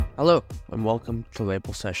Hello, and welcome to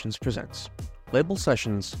Label Sessions Presents. Label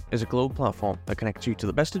Sessions is a global platform that connects you to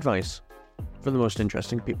the best advice for the most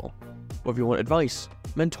interesting people. Whether you want advice,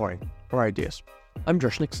 mentoring, or ideas. I'm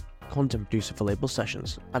Josh Nix, content producer for Label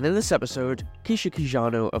Sessions, and in this episode,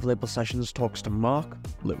 Keishia of Label Sessions talks to Mark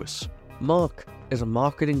Lewis. Mark is a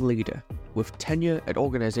marketing leader with tenure at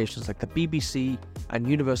organisations like the BBC and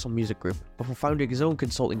Universal Music Group, before founding his own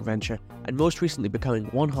consulting venture and most recently becoming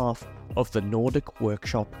one half of the Nordic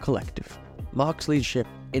Workshop Collective. Mark's leadership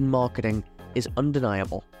in marketing is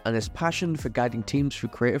undeniable, and his passion for guiding teams through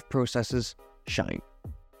creative processes shine.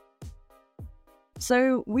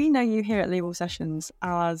 So we know you here at Label Sessions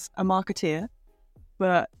as a marketeer,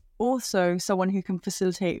 but also someone who can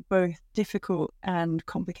facilitate both difficult and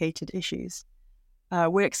complicated issues.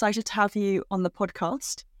 We're excited to have you on the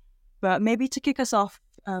podcast, but maybe to kick us off,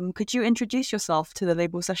 could you introduce yourself to the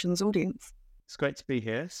Label Sessions audience? It's great to be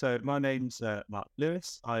here. So my name's Mark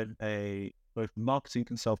Lewis. I'm both marketing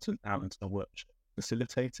consultant and a workshop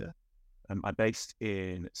facilitator. I'm based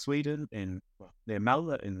in Sweden, near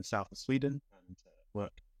Malmö in the south of Sweden, and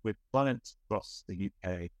work with clients across the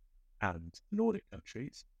UK and Nordic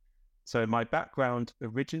countries. So my background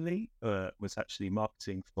originally was actually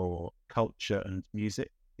marketing for culture and music,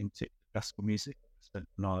 in particular classical music. I spent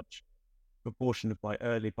a large proportion of my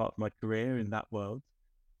early part of my career in that world.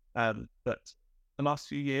 But the last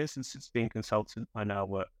few years, and since being a consultant, I now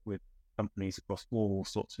work with companies across all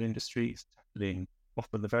sorts of industries, tackling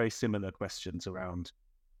often the very similar questions around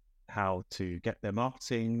how to get their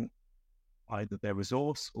marketing, either their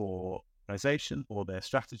resource or organization or their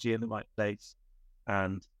strategy in the right place.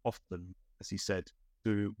 And often, as you said,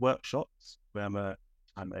 through workshops, where I'm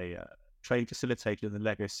a trained facilitator in the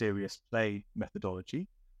Lego Serious Play methodology,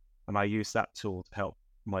 and I use that tool to help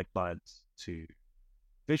my clients to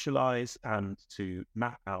visualize and to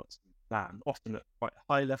map out and plan, often at quite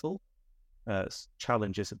a high level,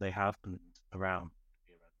 challenges that they have around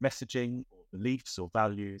messaging or beliefs or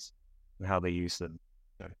values and how they use them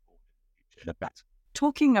going forward in the future.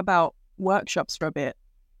 Talking about workshops for a bit,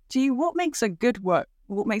 what makes a good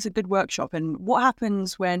workshop, and what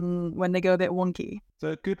happens when they go a bit wonky? So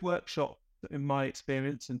a good workshop, in my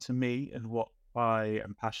experience and to me, and what I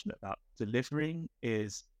am passionate about delivering,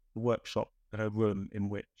 is a workshop in a room in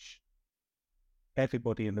which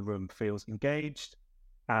everybody in the room feels engaged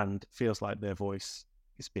and feels like their voice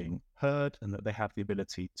is being heard, and that they have the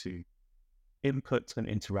ability to input and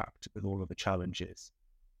interact with all of the challenges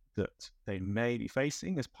that they may be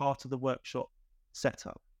facing as part of the workshop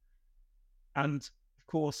setup. And of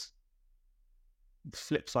course, the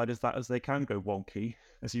flip side is that as they can go wonky,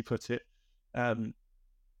 as you put it, and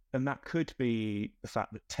that could be the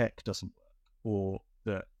fact that tech doesn't work,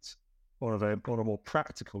 or that on a more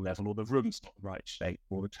practical level, or the room's not the right shape,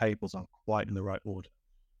 or the tables aren't quite in the right order.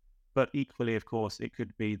 But equally, of course, it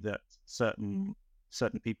could be that certain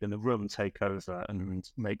people in the room take over and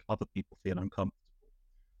make other people feel uncomfortable.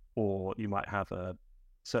 Or you might have a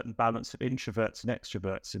certain balance of introverts and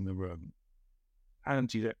extroverts in the room,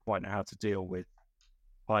 and you don't quite know how to deal with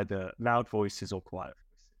either loud voices or quiet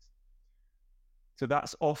voices. So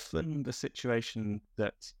that's often the situation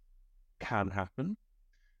that can happen.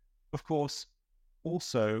 Of course,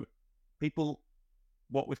 also,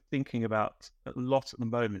 what we're thinking about a lot at the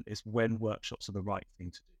moment is when workshops are the right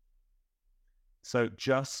thing to do. So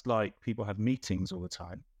just like people have meetings all the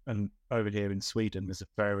time, and over here in Sweden, there's a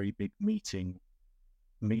very big meeting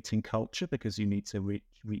culture, because you need to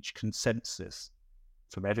reach consensus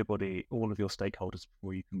from everybody, all of your stakeholders,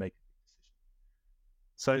 before you can make a decision.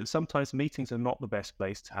 So sometimes meetings are not the best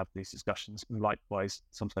place to have these discussions, and likewise,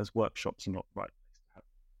 sometimes workshops are not the right place to have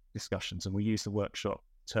discussions. And we use the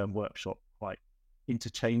term workshop quite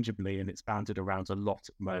interchangeably, and it's bandied around a lot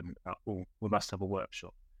at the moment about, we must have a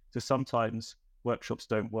workshop. So sometimes workshops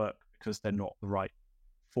don't work because they're not the right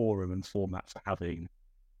forum and format for having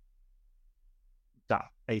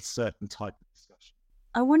a certain type of discussion.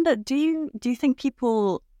 I wonder, do you think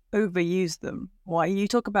people overuse them? Why you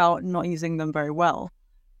talk about not using them very well,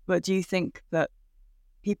 but do you think that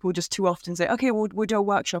people just too often say, okay, we'll do a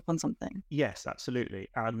workshop on something? Yes, absolutely.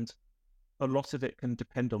 And a lot of it can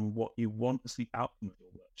depend on what you want as the outcome of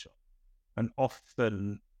your workshop. And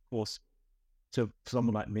often, of course, for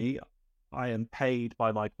someone like me, I am paid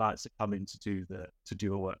by my clients to come in to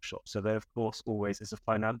do a workshop. So there, of course, always is a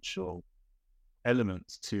financial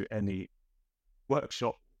element to any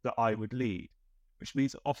workshop that I would lead, which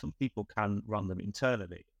means that often people can run them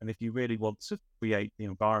internally. And if you really want to create the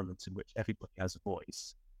environment in which everybody has a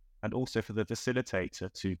voice, and also for the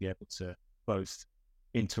facilitator to be able to both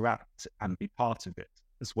interact and be part of it,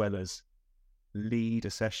 as well as lead a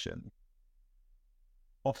session,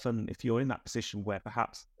 often if you're in that position where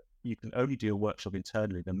perhaps you can only do a workshop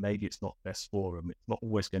internally, then maybe it's not the best forum. It's not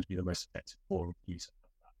always going to be the most effective forum for you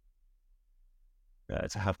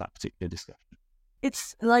to have that particular discussion.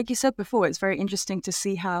 It's like you said before, it's very interesting to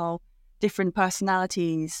see how different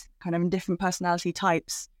personalities, kind of different personality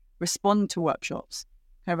types, respond to workshops.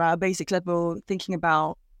 Kind of at a basic level, thinking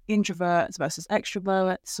about introverts versus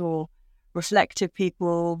extroverts, or reflective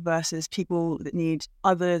people versus people that need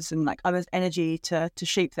others and like others' energy to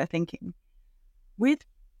shape their thinking. With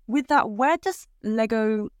that, where does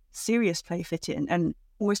Lego Serious Play fit in, and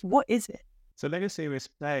almost what is it? So Lego Serious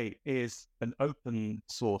Play is an open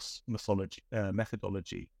source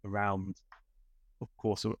methodology around, of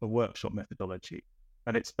course, a workshop methodology.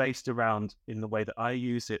 And it's based around, in the way that I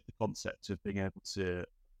use it, the concept of being able to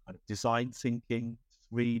kind of design thinking,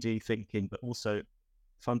 3D thinking, but also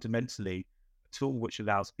fundamentally a tool which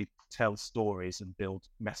allows people to tell stories and build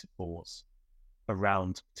metaphors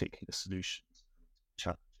around particular solutions,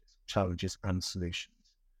 challenges and solutions.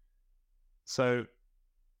 So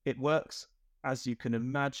it works, as you can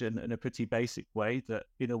imagine, in a pretty basic way, that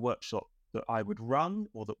in a workshop that I would run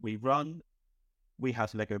or that we run, we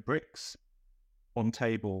have Lego bricks on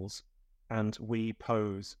tables, and we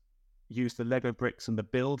use the Lego bricks and the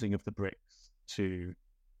building of the bricks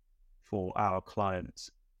for our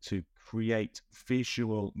clients to create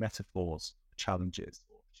visual metaphors, challenges,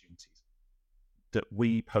 or opportunities that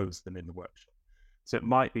we pose them in the workshop. So it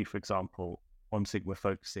might be, for example, one thing we're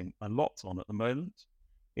focusing a lot on at the moment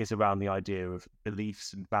is around the idea of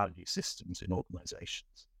beliefs and value systems in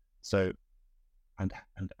organizations. So,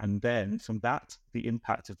 and then from that, the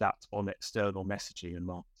impact of that on external messaging and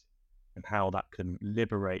marketing, and how that can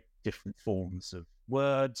liberate different forms of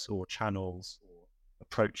words or channels or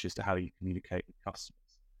approaches to how you communicate with customers.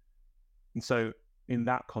 And so in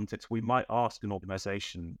that context, we might ask an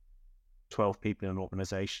organization, 12 people in an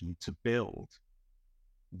organization, to build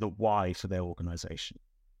the why for their organization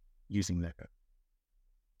using Lego.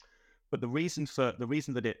 But the reason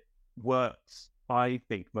that it works, I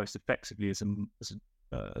think, most effectively as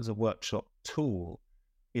a workshop tool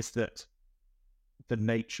is that the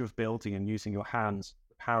nature of building and using your hands,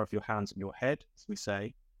 the power of your hands and your head, as we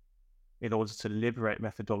say, in order to liberate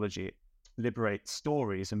methodology, liberate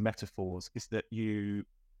stories and metaphors, is that you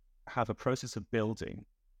have a process of building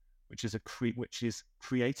which is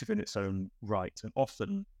creative in its own right. And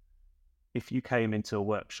often, if you came into a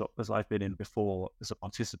workshop, as I've been in before as a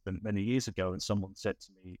participant many years ago, and someone said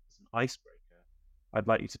to me as an icebreaker, I'd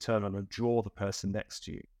like you to turn around and draw the person next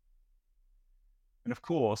to you. And of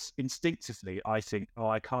course, instinctively, I think, oh,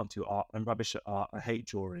 I can't do art. I'm rubbish at art. I hate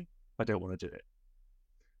drawing. I don't want to do it.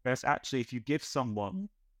 Whereas actually, if you give someone,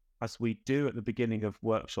 as we do at the beginning of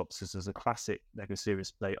workshops, as a classic Lego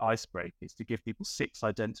Serious Play icebreaker, is to give people 6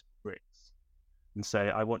 identical bricks and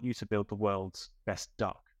say, I want you to build the world's best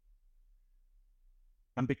duck.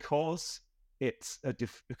 And because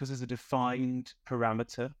there's a defined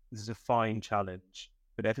parameter, there's a defined challenge,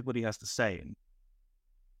 but everybody has the same.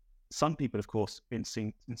 Some people, of course,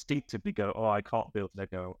 instinctively go, oh, I can't build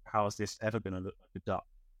Lego. How is this ever going to look like a duck?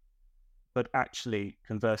 But actually,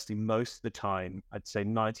 conversely, most of the time, I'd say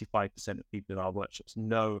 95% of people in our workshops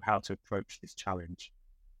know how to approach this challenge.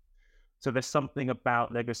 So there's something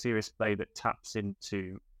about Lego Serious Play that taps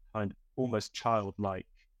into kind of almost childlike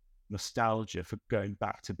nostalgia for going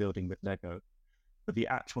back to building with Lego. But the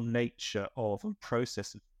actual nature of and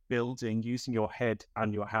process of building, using your head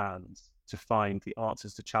and your hands to find the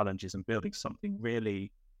answers to challenges and building something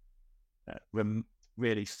really,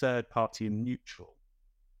 really third-party and neutral,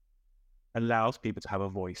 allows people to have a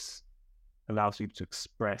voice, allows people to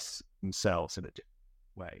express themselves in a different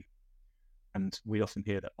way. And we often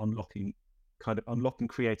hear that unlocking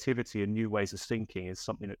creativity and new ways of thinking is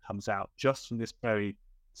something that comes out just from this very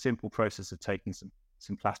simple process of taking some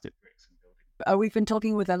plastic bricks and building. We've been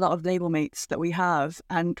talking with a lot of label mates that we have,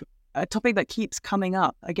 and a topic that keeps coming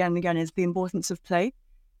up again and again is the importance of play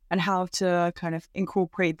and how to kind of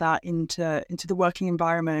incorporate that into the working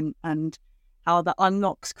environment, and how that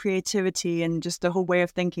unlocks creativity and just the whole way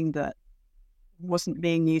of thinking that wasn't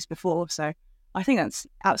being used before. So I think that's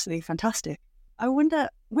absolutely fantastic. I wonder,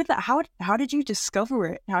 with that, how did you discover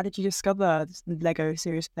it? How did you discover Lego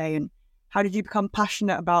Serious Play, and how did you become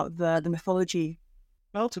passionate about the mythology?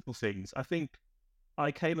 Multiple things. I think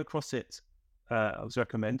I came across it. I was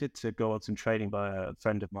recommended to go on some training by a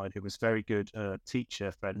friend of mine who was very good,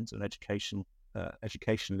 teacher friend, an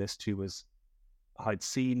educationalist who I'd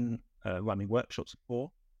seen running workshops before,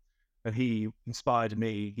 and he inspired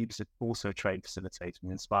me. He was also a trained facilitator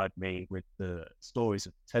and inspired me with the stories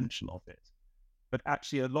of potential of it. But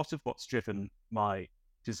actually, a lot of what's driven my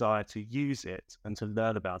desire to use it and to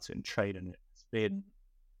learn about it and train in it has been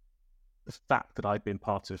the fact that I've been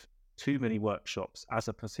part of too many workshops as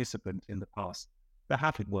a participant in the past that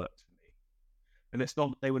haven't worked for me. And it's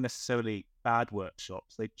not that they were necessarily bad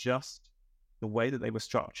workshops, the way that they were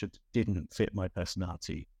structured didn't fit my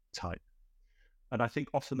personality type. And I think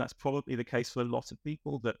often that's probably the case for a lot of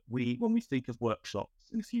people, that when we think of workshops,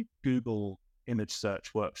 and if you Google image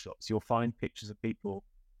search workshops, you'll find pictures of people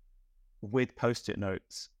with post-it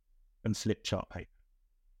notes and flip chart paper.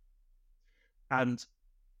 And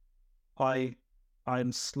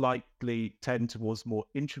I'm slightly tend towards more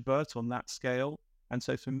introvert on that scale. And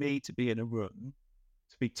so for me to be in a room,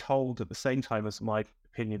 to be told at the same time as my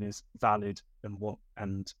opinion is valid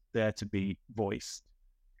and there to be voiced,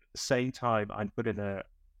 at the same time I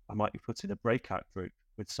might be put in a breakout group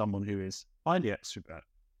with someone who is highly extrovert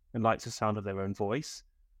and likes the sound of their own voice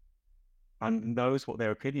and knows what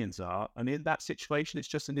their opinions are. And in that situation, it's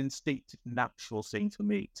just an instinctive, natural thing for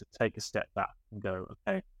me to take a step back and go,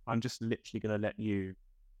 okay, I'm just literally going to let you,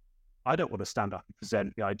 I don't want to stand up and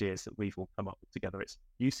present the ideas that we've all come up with together.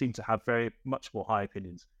 You seem to have very much more high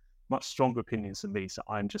opinions, much stronger opinions than me. So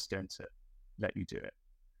I'm just going to let you do it.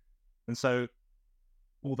 And so,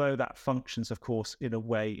 although that functions, of course, in a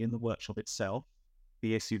way in the workshop itself,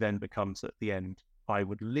 the issue then becomes at the end, I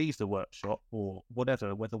would leave the workshop or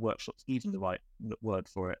whatever, whether workshop's even the right word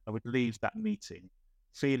for it, I would leave that meeting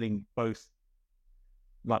feeling both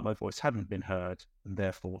like my voice hadn't been heard and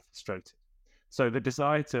therefore frustrated. So the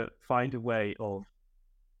desire to find a way of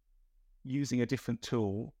using a different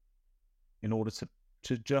tool in order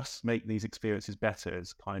to just make these experiences better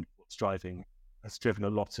is kind of what's has driven a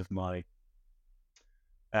lot of the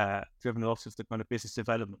kind of business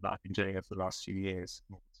development that I've been doing over the last few years,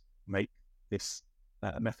 make this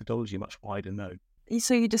methodology much wider known.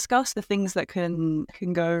 So you discuss the things that can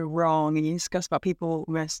go wrong, and you discuss about people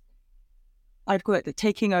almost, I'd call it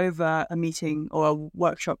taking over a meeting or a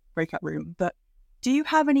workshop breakout room. But do you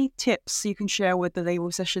have any tips you can share with the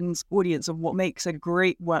Label Sessions audience of what makes a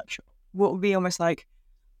great workshop? What would be almost like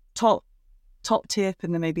top tip,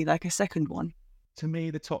 and then maybe like a second one? To me,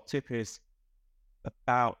 the top tip is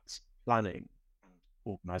about planning and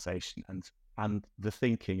organization and the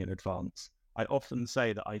thinking in advance. I often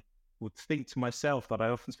say that I would think to myself that I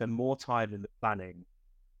often spend more time in the planning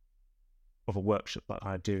of a workshop than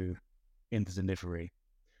I do in the delivery.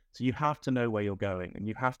 So you have to know where you're going, and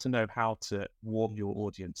you have to know how to warm your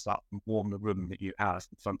audience up and warm the room that you have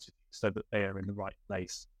in front of you so that they are in the right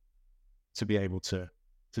place to be able to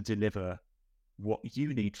deliver what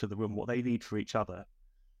you need for the room, what they need for each other.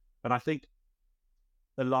 And I think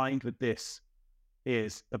aligned with this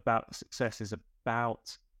is about success, is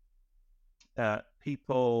about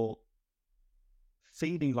people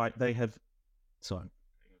feeling like they have,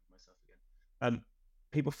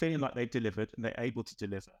 people feeling like they've delivered and they're able to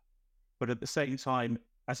deliver. But at the same time,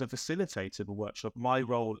 as a facilitator of a workshop, my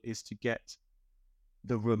role is to get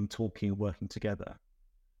the room talking and working together.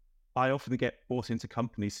 I often get brought into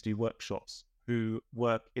companies to do workshops who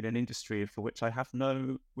work in an industry for which has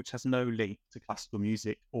no link to classical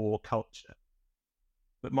music or culture.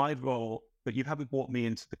 But you haven't brought me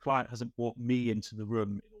into, the client hasn't brought me into the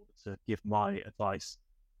room in order to give my advice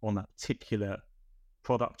on that particular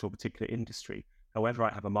product or particular industry. However,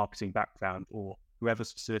 I have a marketing background, or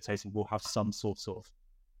whoever's facilitating will have some sort of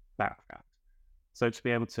background. So to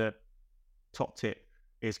be able to, top tip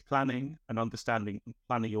is planning and understanding and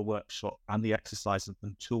planning your workshop and the exercises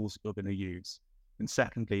and tools you're going to use. And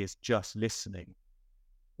secondly is just listening.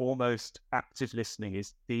 Almost active listening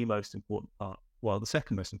is the most important part. Well, the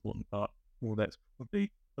second most important part, well, that's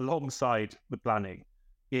probably alongside the planning,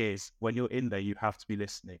 is when you're in there, you have to be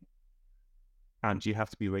listening and you have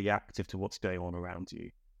to be reactive to what's going on around you,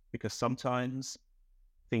 because sometimes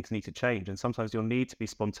things need to change, and sometimes you'll need to be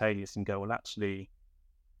spontaneous and go, well, actually,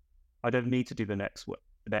 I don't need to do the next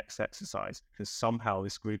exercise because somehow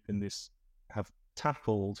this group in this have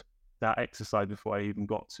tackled that exercise before I even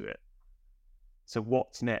got to it. So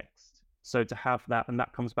what's next? So to have that, and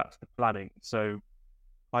that comes back to the planning. So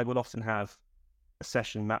I will often have a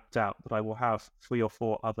session mapped out, but I will have 3 or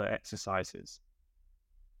 4 other exercises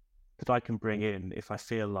that I can bring in if I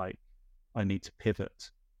feel like I need to pivot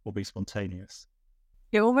or be spontaneous.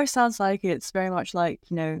 It almost sounds like it's very much like,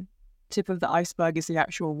 tip of the iceberg is the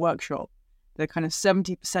actual workshop. The kind of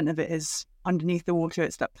 70% of it is underneath the water.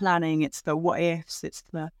 It's that planning, it's the what ifs,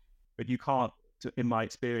 But you can't, in my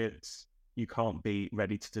experience, you can't be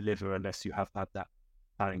ready to deliver unless you have had that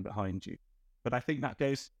planning behind you. But I think that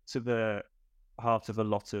goes to the heart of a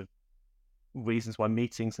lot of reasons why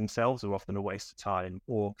meetings themselves are often a waste of time,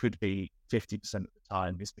 or could be 50% of the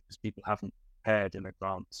time, is because people haven't prepared in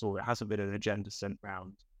advance, or it hasn't been an agenda sent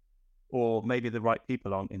round, or maybe the right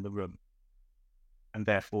people aren't in the room, and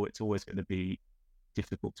therefore it's always going to be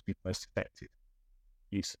difficult to be the most effective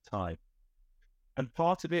use of time. And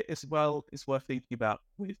part of it as well is worth thinking about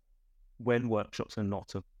with when workshops are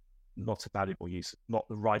not a valuable use, not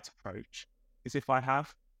the right approach, is if I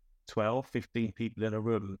have 12, 15 people in a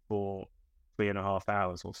room for 3.5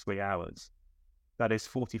 hours or 3 hours, that is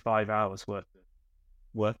 45 hours worth of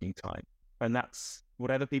working time. And that's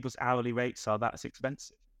whatever people's hourly rates are, that's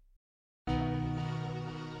expensive.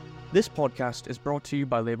 This podcast is brought to you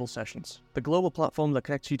by Label Sessions, the global platform that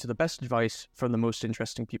connects you to the best advice from the most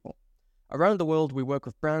interesting people. Around the world, we work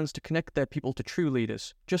with brands to connect their people to true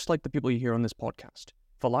leaders, just like the people you hear on this podcast,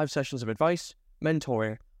 for live sessions of advice,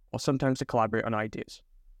 mentoring, or sometimes to collaborate on ideas.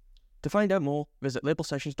 To find out more, visit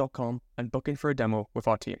labelsessions.com and book in for a demo with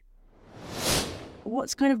our team.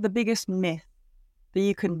 What's kind of the biggest myth that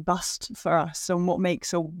you can bust for us on what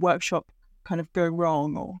makes a workshop kind of go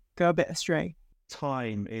wrong or go a bit astray?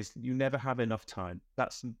 Time is, you never have enough time.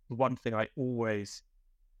 That's the one thing I'd always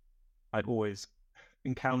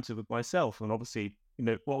encounter with myself. And obviously,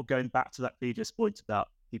 going back to that previous point about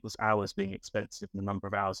people's hours being expensive and the number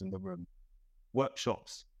of hours in the room,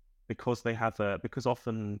 workshops, because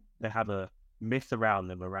often they have a myth around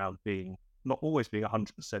them around being not always being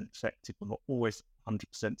 100% effective, or not always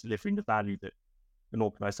 100% delivering the value that an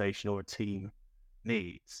organization or a team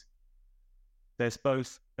needs. There's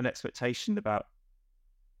both an expectation about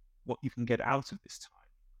what you can get out of this time.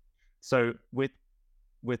 So with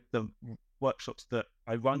the workshops that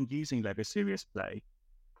I run using Lego Serious Play,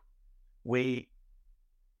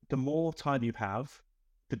 the more time you have,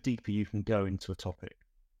 the deeper you can go into a topic.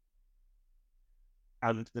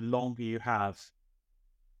 And the longer you have,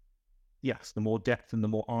 yes, the more depth and the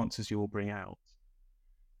more answers you will bring out.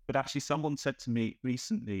 But actually, someone said to me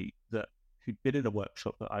recently who'd been in a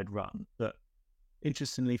workshop that I'd run, that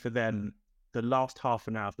interestingly for them, the last half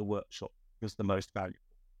an hour of the workshop was the most valuable.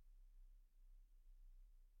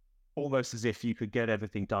 Almost as if you could get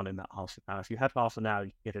everything done in that half an hour. If you had half an hour,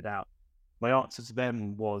 you could get it out. My answer to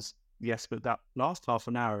them was, yes, but that last half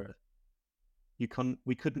an hour, we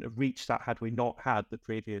couldn't have reached that had we not had the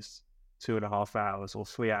previous 2.5 hours or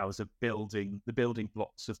 3 hours of the building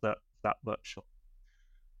blocks of that workshop.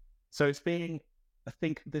 So it's I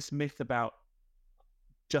think this myth about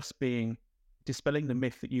just dispelling the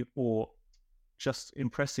myth or just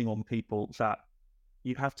impressing on people that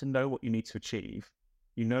you have to know what you need to achieve.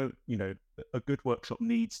 A good workshop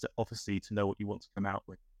needs to obviously to know what you want to come out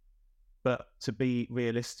with, but to be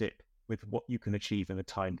realistic with what you can achieve in the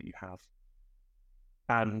time that you have.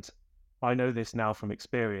 And I know this now from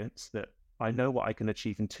experience, that I know what I can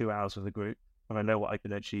achieve in 2 hours with a group, and I know what I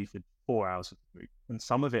can achieve in 4 hours with a group. And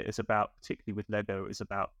some of it is about, particularly with Lego, is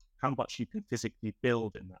about how much you can physically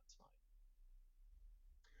build in that time.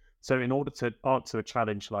 So in order to answer a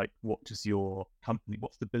challenge like, what's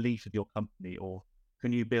the belief of your company, or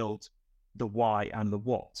can you build the why and the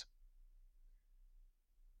what?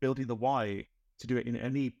 Building the why, to do it in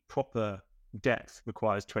any proper depth,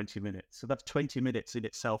 requires 20 minutes. So that's 20 minutes in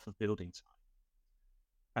itself of building time.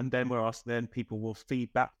 And then people will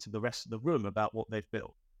feed back to the rest of the room about what they've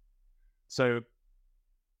built. So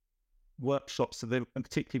workshops, and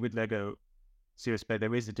particularly with Lego Serious Play,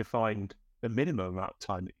 there is a minimum amount of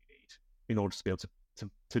time that you need in order to be able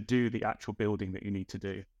to do the actual building that you need to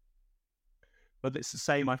do. But it's the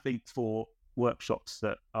same, I think, for workshops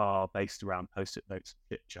that are based around post-it notes and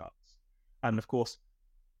flip charts. And of course,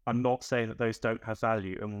 I'm not saying that those don't have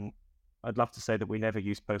value. And I'd love to say that we never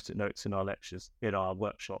use post-it notes in our lectures, in our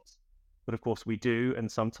workshops. But of course we do.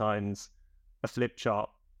 And sometimes a flip chart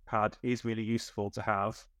pad is really useful to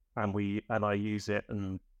have. And I use it,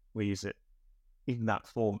 and we use it in that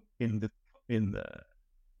form in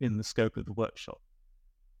the scope of the workshop.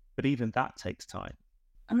 But even that takes time.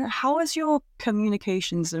 And how is your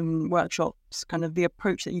communications and workshops, kind of the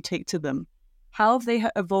approach that you take to them, how have they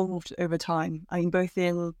evolved over time? I mean, both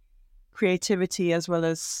in creativity as well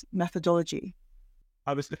as methodology.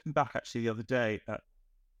 I was looking back actually the other day at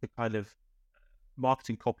the kind of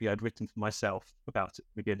marketing copy I'd written for myself about it at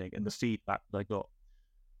the beginning and the feedback that I got.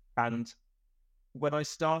 And when I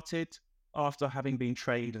started, after having been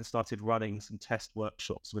trained and started running some test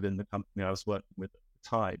workshops within the company I was working with at the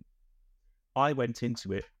time, I went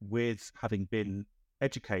into it with having been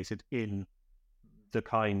educated in the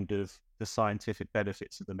kind of the scientific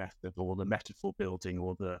benefits of the method, or the metaphor building,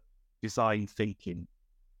 or the design thinking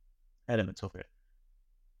element of it.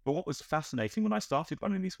 But what was fascinating when I started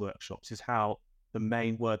running these workshops is how the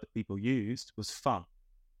main word that people used was fun.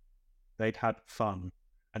 They'd had fun.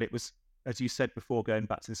 And it was as you said before, going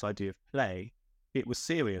back to this idea of play, it was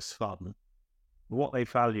serious fun. What they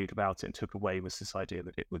valued about it and took away was this idea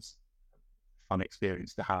that it was a fun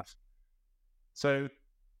experience to have. So,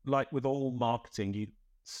 like with all marketing, you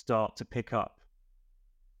start to pick up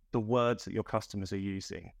the words that your customers are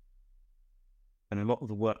using. And a lot of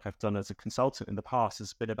the work I've done as a consultant in the past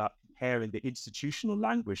has been about comparing the institutional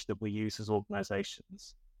language that we use as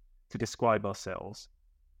organizations to describe ourselves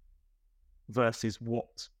versus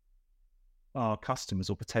what our customers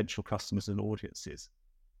or potential customers and audiences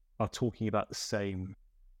are talking about the same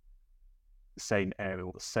area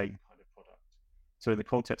or the same kind of product. So in the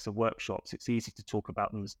context of workshops, it's easy to talk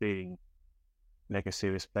about them as being Lego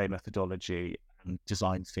serious play methodology and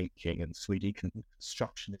design thinking and 3D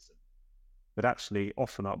constructionism. But actually,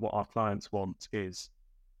 often what our clients want is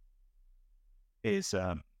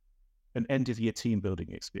an end-of-year team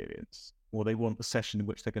building experience, or they want a session in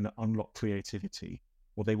which they're going to unlock creativity,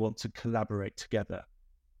 or they want to collaborate together.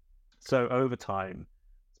 So over time,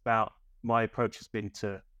 my approach has been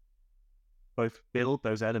to both build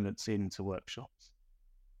those elements into workshops,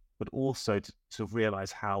 but also to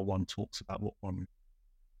realize how one talks about what one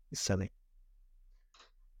is selling.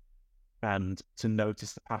 And to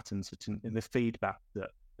notice the patterns in the feedback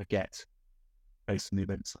that I get based on the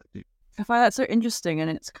events I do. I find that so interesting,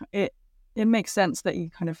 and it makes sense that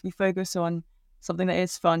you focus on something that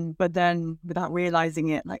is fun, but then without realizing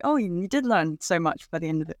it, like, oh, you did learn so much by the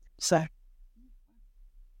end of it. So,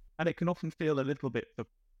 and it can often feel a little bit for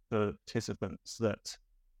participants that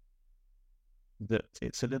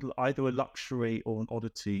it's a little either a luxury or an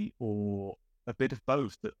oddity or a bit of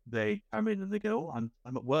both, that they come in and they go, oh, I'm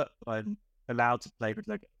at work, but I'm allowed to play with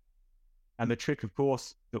Lego. And the trick, of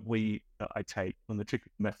course, that I take, and the trick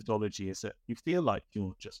of methodology is that you feel like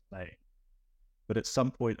you're just playing. But at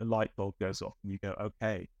some point, a light bulb goes off and you go,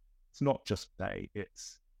 okay, it's not just play,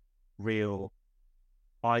 it's real,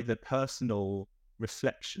 either personal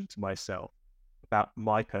reflection to myself about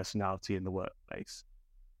my personality in the workplace,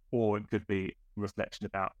 or it could be a reflection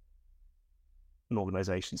about an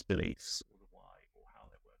organization's beliefs, or the why, or how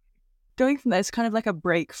they're working. Going from there, it's kind of like a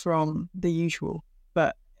break from the usual,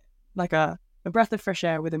 but like a breath of fresh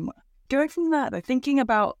air within work. Going from that, though, thinking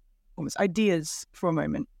about almost ideas for a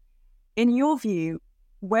moment, in your view,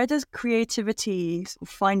 where does creativity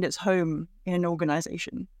find its home in an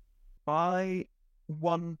organization? I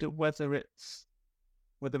wonder whether it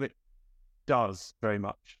does very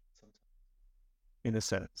much, in a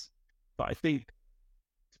sense. But I think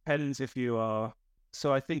it depends if you are.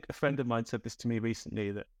 So I think a friend of mine said this to me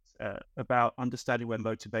recently, that about understanding where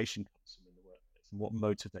motivation comes from in the workplace and what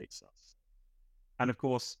motivates us. And of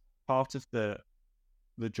course, part of the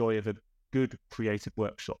joy of a good creative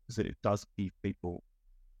workshop is that it does give people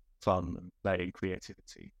fun and play and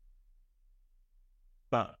creativity.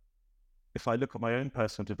 But if I look at my own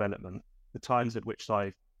personal development, the times at which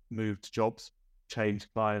I've moved jobs, changed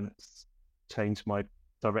clients, changed my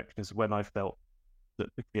direction is when I felt that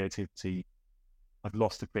I've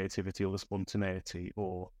lost the creativity or the spontaneity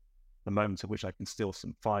or the moment at which I can still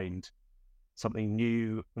find something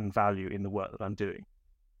new and value in the work that I'm doing.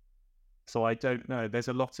 So I don't know. There's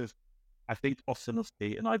a lot of, I think, often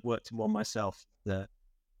and I've worked in one myself, the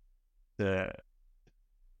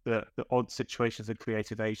odd situations of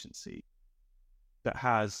creative agency that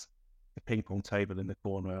has the ping pong table in the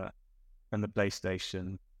corner and the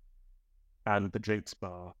PlayStation and the drinks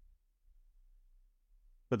bar,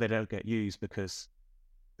 but they don't get used because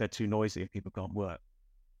they're too noisy and people can't work.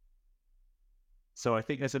 So I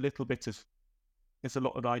think there's a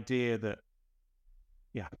lot of idea that,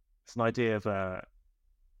 it's an idea of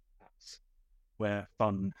where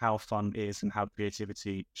how fun is and how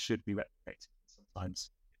creativity should be replicated.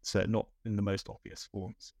 Sometimes it's not in the most obvious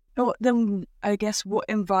forms. Well, then I guess what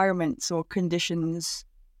environments or conditions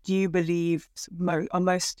do you believe are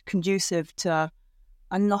most conducive to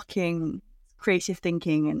unlocking creative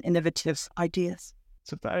thinking and innovative ideas?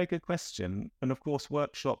 It's a very good question. And of course,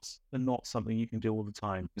 workshops are not something you can do all the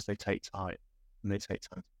time because they take time and they take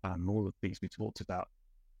time to plan, all the things we talked about.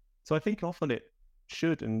 So I think often it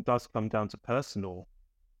should and does come down to personal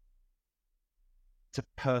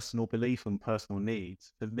belief and personal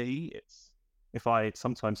needs. For me, it's if I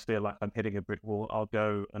sometimes feel like I'm hitting a brick wall, I'll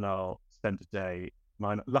go and I'll spend a day.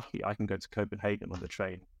 Lucky I can go to Copenhagen on the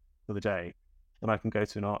train for the day, and I can go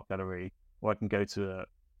to an art gallery, or I can go to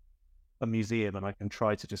a museum, and I can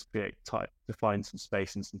try to just create time to find some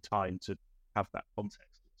space and some time to have that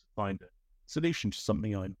context, to find a solution to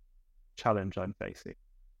something challenge I'm facing.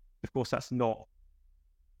 Of course, that's not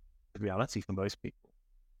the reality for most people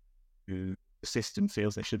who the system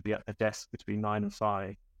feels they should be at their desk between 9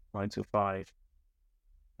 till 5,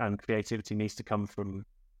 and creativity needs to come from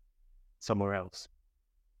somewhere else.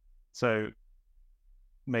 So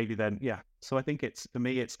maybe then, so I think for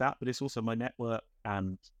me it's that, but it's also my network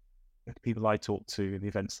and the people I talk to and the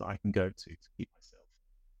events that I can go to keep myself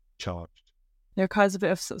charged. There occurs a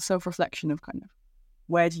bit of self-reflection of kind of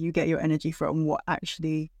where do you get your energy from, what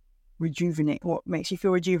actually what makes you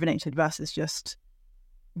feel rejuvenated versus just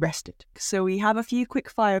rested. So we have a few quick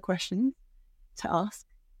fire questions to ask,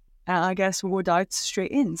 and I guess we'll dive straight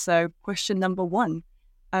in. So question number 1,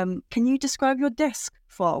 can you describe your desk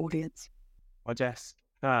for our audience? My desk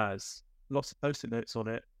has lots of post-it notes on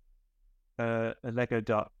it, a Lego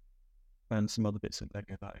duck, and some other bits of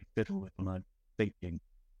Lego that I fiddle with when I'm thinking.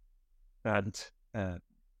 And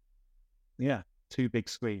 2 big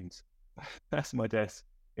screens. That's my desk.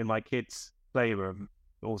 In my kids' playroom,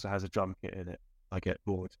 it also has a drum kit in it. I get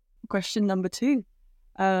bored. Question number 2.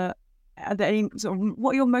 Are there any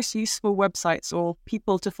what are your most useful websites or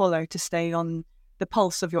people to follow to stay on the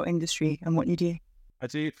pulse of your industry and what you do? I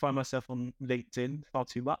do find myself on LinkedIn far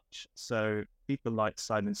too much. So people like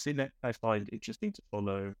Simon Sinek I find interesting to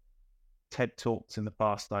follow. TED Talks in the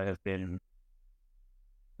past I've been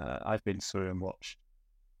through and watched.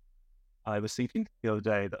 I was thinking the other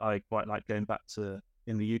day that I quite like going back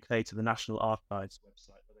in the UK to the National Archives website,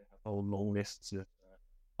 where they have whole long lists of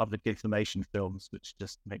public information films which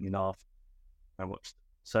just make me laugh. I watched them.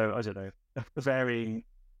 So I don't know, a varying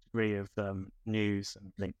degree of news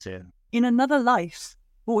and LinkedIn. In another life,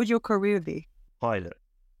 what would your career be? Pilot.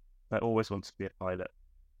 I always wanted to be a pilot.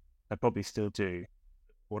 I probably still do.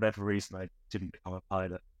 For whatever reason, I didn't become a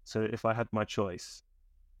pilot. So if I had my choice,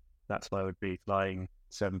 that's what I would be, flying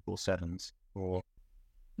 747s. Or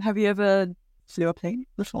have you ever flew a plane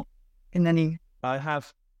before? I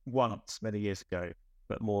have once many years ago,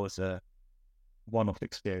 but more as a one-off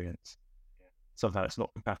experience. Somehow it's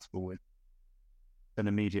not compatible with an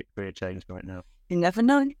immediate career change right now. You never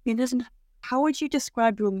know. How would you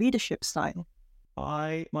describe your leadership style?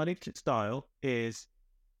 My leadership style is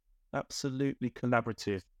absolutely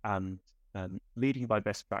collaborative and leading by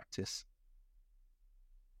best practice.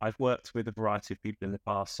 I've worked with a variety of people in the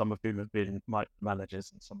past, some of whom have been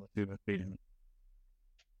managers and some of whom have been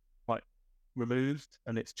quite removed,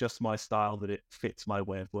 and it's just my style that it fits my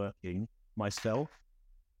way of working myself,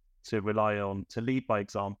 to rely on, to lead by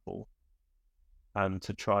example, and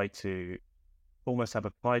to try to almost have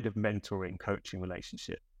a kind of mentoring, coaching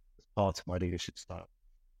relationship as part of my leadership style.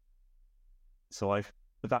 So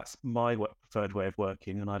that's my preferred way of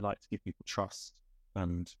working, and I like to give people trust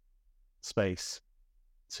and space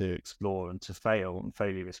to explore and to fail, and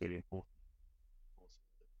failure is really important.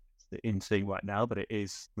 It's the in thing right now, but it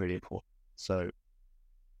is really important. So,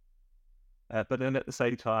 but then at the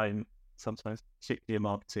same time, sometimes, particularly in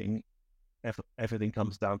marketing, everything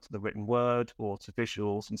comes down to the written word or to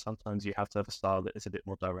visuals, and sometimes you have to have a style that is a bit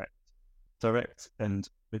more direct and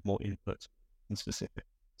with more input and specific.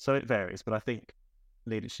 So it varies, but I think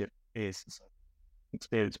leadership is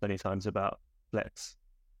experienced many times about flex,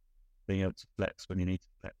 being able to flex when you need to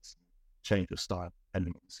flex, change your style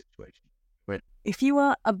depending on the situation. If you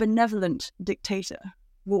were a benevolent dictator,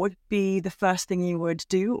 what would be the first thing you would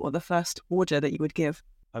do or the first order that you would give?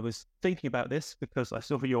 I was thinking about this because I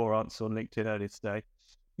saw your answer on LinkedIn earlier today.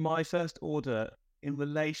 My first order in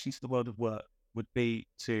relation to the world of work would be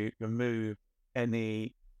to remove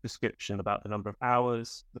any prescription about the number of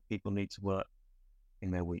hours that people need to work in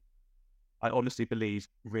their week. I honestly believe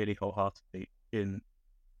really wholeheartedly in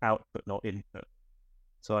output, not input.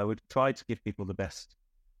 So I would try to give people the best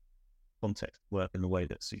context work in the way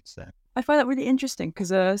that suits them. I find that really interesting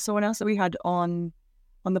because someone else that we had on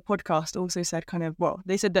the podcast also said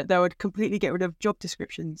they said that they would completely get rid of job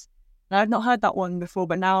descriptions. And I've not heard that one before,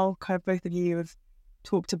 but now kind of both of you have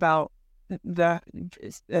talked about the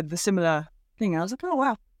similar thing. I was like, oh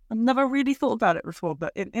wow, I've never really thought about it before,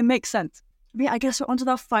 but it makes sense. But yeah, I guess we're on to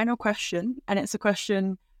the final question, and it's a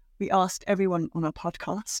question we asked everyone on our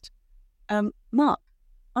podcast. Mark,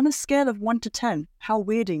 on a scale of 1 to 10, how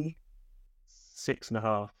weird are you?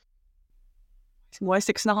 6.5. Why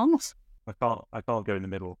 6.5? I can't go in the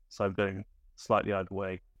middle, so I'm going slightly either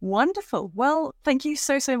way. Wonderful. Well, thank you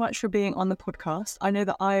so much for being on the podcast. I know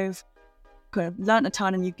that I've kind of learnt a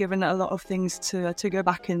ton, and you've given a lot of things to go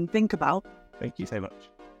back and think about. Thank you so much.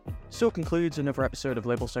 So concludes another episode of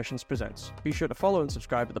Label Sessions Presents. Be sure to follow and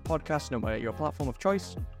subscribe to the podcast no matter your platform of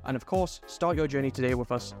choice, and of course, start your journey today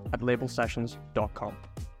with us at labelsessions.com.